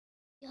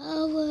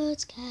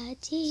it's got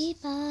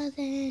deeper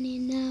than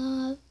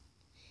enough,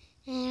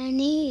 and I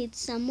need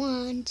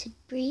someone to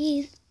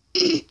breathe.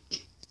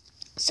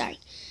 Sorry.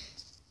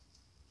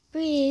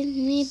 Breathe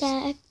me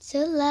back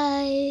to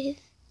life.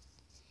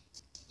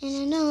 And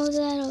I know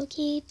that I'll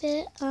keep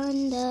it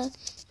under,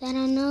 that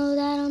I know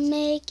that I'll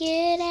make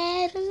it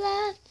out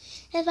alive.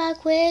 If I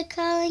quit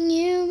calling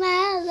you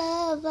my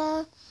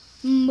lover,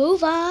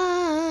 move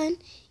on.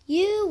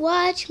 You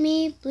watch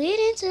me bleed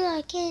until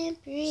I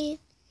can't breathe.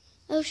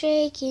 Oh,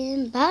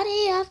 shaking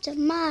body off to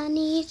my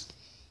knees.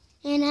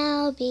 And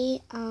I'll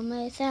be on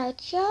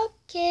without your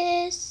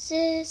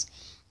kisses.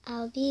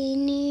 I'll be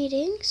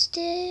needing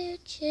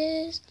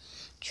stitches,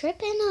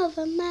 tripping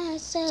over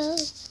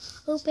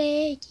myself. Oh,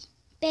 begging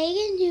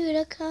you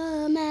to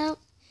come out,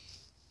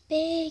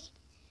 big.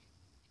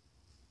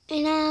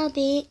 And I'll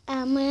be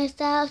on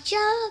without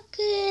your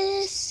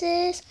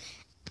kisses.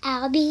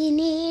 I'll be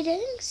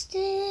needing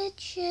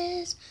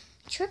stitches,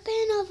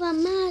 tripping over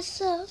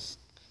myself,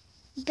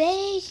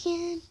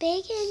 begging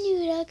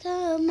you to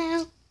come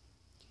out.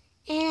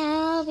 And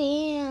I'll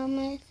be on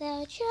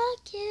without your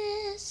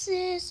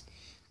kisses.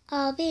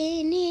 I'll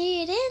be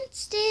needing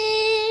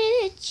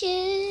stitches.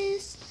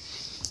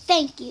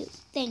 Thank you.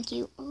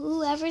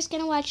 Whoever's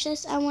going to watch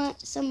this, I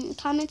want some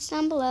comments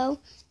down below,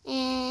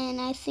 and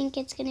I think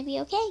it's going to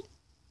be okay.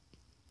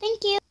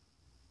 Thank you.